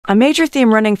A major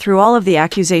theme running through all of the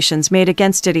accusations made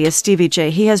against Diddy is Stevie J.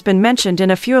 He has been mentioned in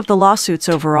a few of the lawsuits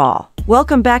overall.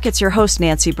 Welcome back, it's your host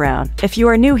Nancy Brown. If you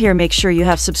are new here, make sure you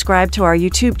have subscribed to our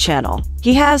YouTube channel.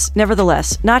 He has,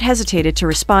 nevertheless, not hesitated to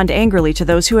respond angrily to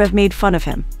those who have made fun of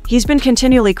him. He's been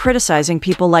continually criticizing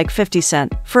people like 50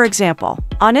 Cent, for example.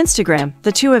 On Instagram,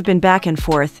 the two have been back and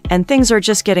forth, and things are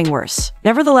just getting worse.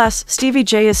 Nevertheless, Stevie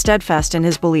J is steadfast in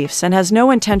his beliefs and has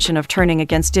no intention of turning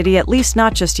against Diddy, at least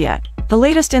not just yet. The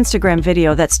latest Instagram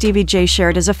video that Stevie J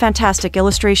shared is a fantastic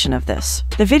illustration of this.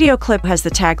 The video clip has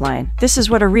the tagline, "This is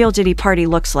what a real Diddy party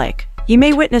looks like." You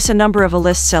may witness a number of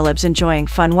A-list celebs enjoying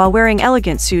fun while wearing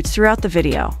elegant suits throughout the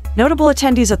video. Notable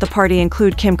attendees at the party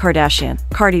include Kim Kardashian,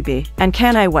 Cardi B, and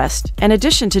Kanye West. In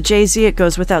addition to Jay-Z, it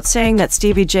goes without saying that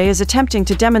Stevie J is attempting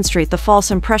to demonstrate the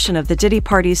false impression of the Diddy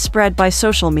parties spread by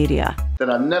social media. That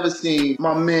I've never seen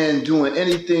my man doing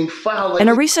anything foul like. In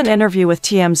a recent interview with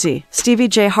TMZ, Stevie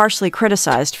J harshly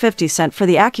criticized 50 Cent for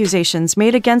the accusations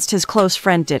made against his close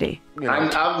friend Diddy.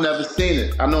 I've never seen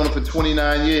it. I've known him for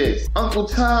 29 years. Uncle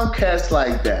Tom cats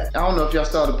like that. I don't know if y'all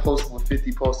saw the post where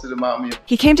 50 posted about me.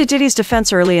 He came to Diddy's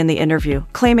defense early in the interview,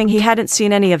 claiming he hadn't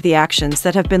seen any of the actions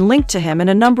that have been linked to him in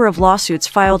a number of lawsuits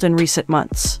filed in recent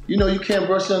months. You know you can't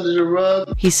brush under the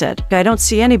rug. He said, "I don't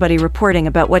see anybody reporting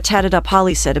about what Tatted Up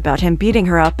Holly said about him beating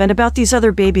her up and about these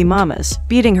other baby mamas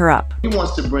beating her up." He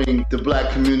wants to bring the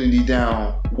black community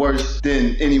down worse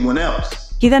than anyone else.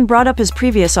 He then brought up his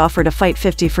previous offer to fight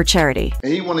 50 for charity.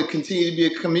 And he want to continue to be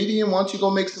a comedian. Why don't you go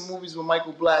make some movies with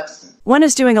Michael Blackson? One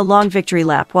is doing a long victory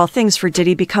lap while things for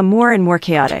Diddy become more and more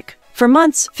chaotic. For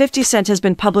months, 50 Cent has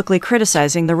been publicly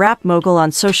criticizing the rap mogul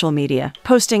on social media,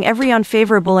 posting every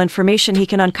unfavorable information he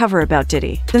can uncover about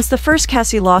Diddy. Since the first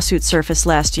Cassie lawsuit surfaced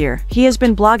last year, he has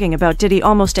been blogging about Diddy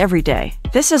almost every day.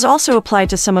 This has also applied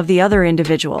to some of the other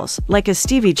individuals, like as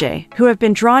Stevie J, who have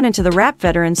been drawn into the rap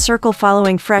veteran's circle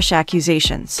following fresh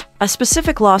accusations. A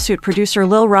specific lawsuit producer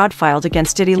Lil Rod filed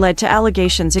against Diddy led to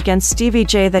allegations against Stevie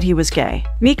J that he was gay.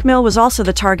 Meek Mill was also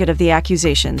the target of the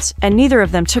accusations, and neither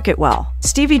of them took it well.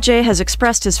 Stevie J has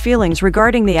expressed his feelings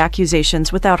regarding the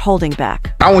accusations without holding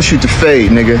back. I want you to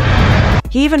fade, nigga.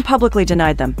 He even publicly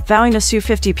denied them, vowing to sue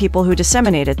 50 people who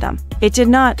disseminated them. It did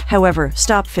not, however,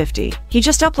 stop 50. He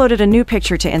just uploaded a new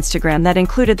picture to Instagram that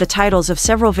included the titles of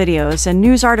several videos and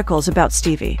news articles about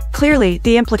Stevie. Clearly,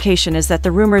 the implication is that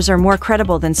the rumors are more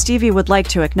credible than Stevie would like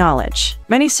to acknowledge.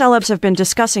 Many celebs have been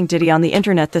discussing Diddy on the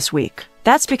internet this week.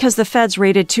 That's because the feds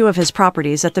raided 2 of his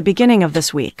properties at the beginning of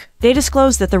this week. They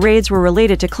disclosed that the raids were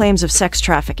related to claims of sex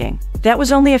trafficking. That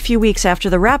was only a few weeks after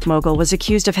the rap mogul was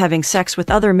accused of having sex with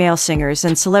other male singers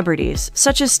and celebrities,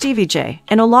 such as Stevie J,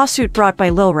 in a lawsuit brought by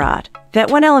Lil Rod.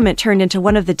 That one element turned into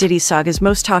one of the Diddy saga's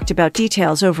most talked about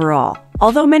details overall.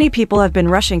 Although many people have been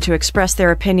rushing to express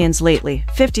their opinions lately,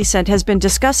 50 Cent has been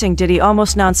discussing Diddy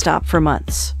almost nonstop for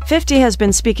months. 50 has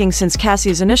been speaking since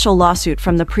Cassie's initial lawsuit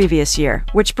from the previous year,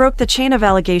 which broke the chain of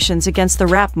allegations against the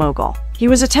rap mogul. He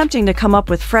was attempting to come up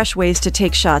with fresh ways to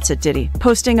take shots at Diddy,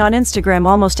 posting on Instagram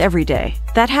almost every day.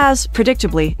 That has,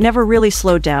 predictably, never really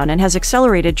slowed down and has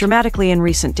accelerated dramatically in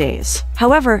recent days.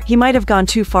 However, he might have gone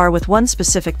too far with one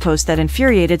specific post that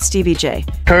infuriated Stevie J.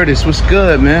 Curtis, what's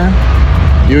good, man?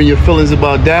 You and your feelings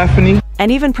about Daphne?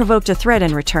 And even provoked a threat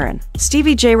in return.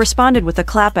 Stevie J responded with a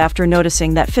clap after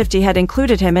noticing that 50 had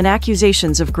included him in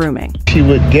accusations of grooming. She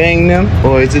would gang them,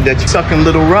 or is it that you sucking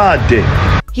Little Rod dick?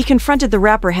 He confronted the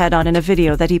rapper head-on in a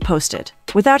video that he posted.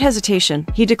 Without hesitation,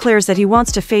 he declares that he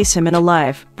wants to face him in a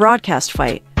live, broadcast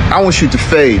fight. I want you to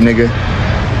fade, nigga.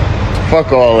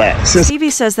 Fuck all that. Stevie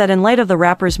says that in light of the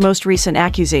rapper's most recent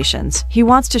accusations, he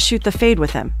wants to shoot the fade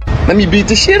with him. Let me beat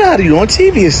the shit out of you on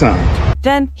TV or something.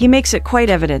 Then, he makes it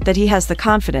quite evident that he has the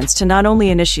confidence to not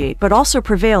only initiate but also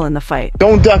prevail in the fight.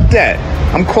 Don't duck that.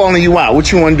 I'm calling you out.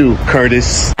 What you want to do,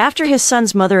 Curtis? After his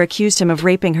son's mother accused him of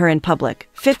raping her in public,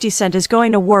 50 Cent is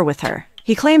going to war with her.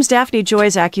 He claims Daphne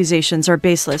Joy's accusations are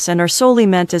baseless and are solely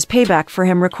meant as payback for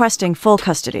him requesting full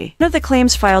custody. One of the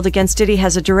claims filed against Diddy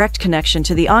has a direct connection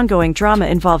to the ongoing drama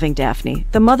involving Daphne,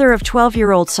 the mother of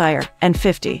 12-year-old Sire, and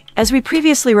 50. As we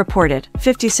previously reported,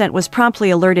 50 Cent was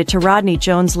promptly alerted to Rodney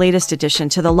Jones' latest addition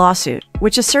to the lawsuit,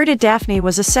 which asserted Daphne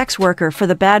was a sex worker for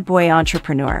the bad boy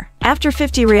entrepreneur. After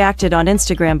 50 reacted on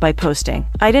Instagram by posting,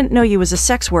 "I didn't know you was a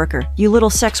sex worker, you little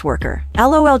sex worker."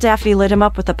 LOL. Daphne lit him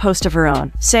up with a post of her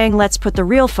own, saying, "Let's put the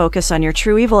real focus on your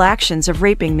true evil actions of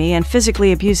raping me and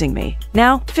physically abusing me."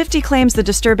 Now, 50 claims the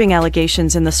disturbing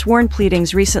allegations in the sworn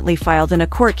pleadings recently filed in a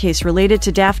court case related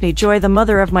to Daphne Joy, the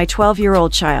mother of my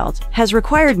 12-year-old child, has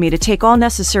required me to take all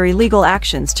necessary legal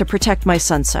actions to protect my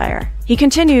son Sire. He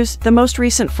continues, "The most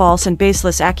recent false and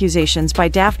baseless accusations by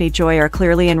Daphne Joy are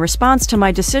clearly in response to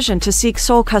my decision to seek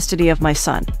sole custody of my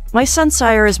son. My son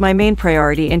Sire is my main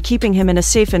priority, and keeping him in a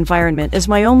safe environment is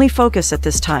my only focus at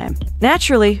this time.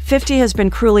 Naturally, 50 has been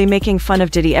cruelly making fun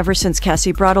of Diddy ever since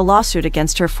Cassie brought a lawsuit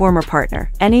against her former partner,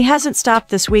 and he hasn't stopped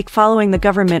this week following the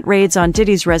government raids on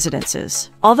Diddy's residences.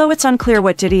 Although it's unclear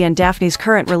what Diddy and Daphne's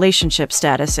current relationship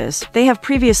status is, they have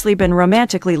previously been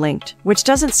romantically linked, which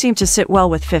doesn't seem to sit well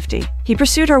with 50. He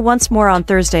pursued her once more on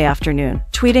Thursday afternoon,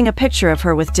 tweeting a picture of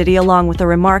her with Diddy along with a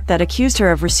remark that accused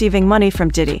her of receiving money from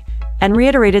Diddy, and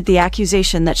reiterated the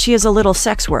accusation that she is a little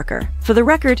sex worker. For the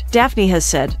record, Daphne has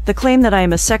said, "The claim that I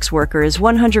am a sex worker is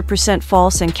 100%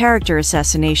 false and character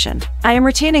assassination. I am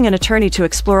retaining an attorney to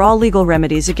explore all legal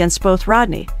remedies against both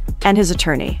Rodney and his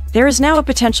attorney. There is now a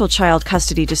potential child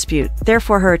custody dispute,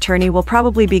 therefore her attorney will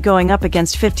probably be going up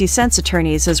against 50 Cent's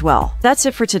attorneys as well." That's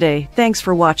it for today. Thanks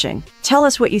for watching. Tell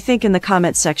us what you think in the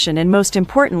comments section, and most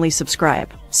importantly, subscribe.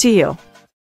 See you.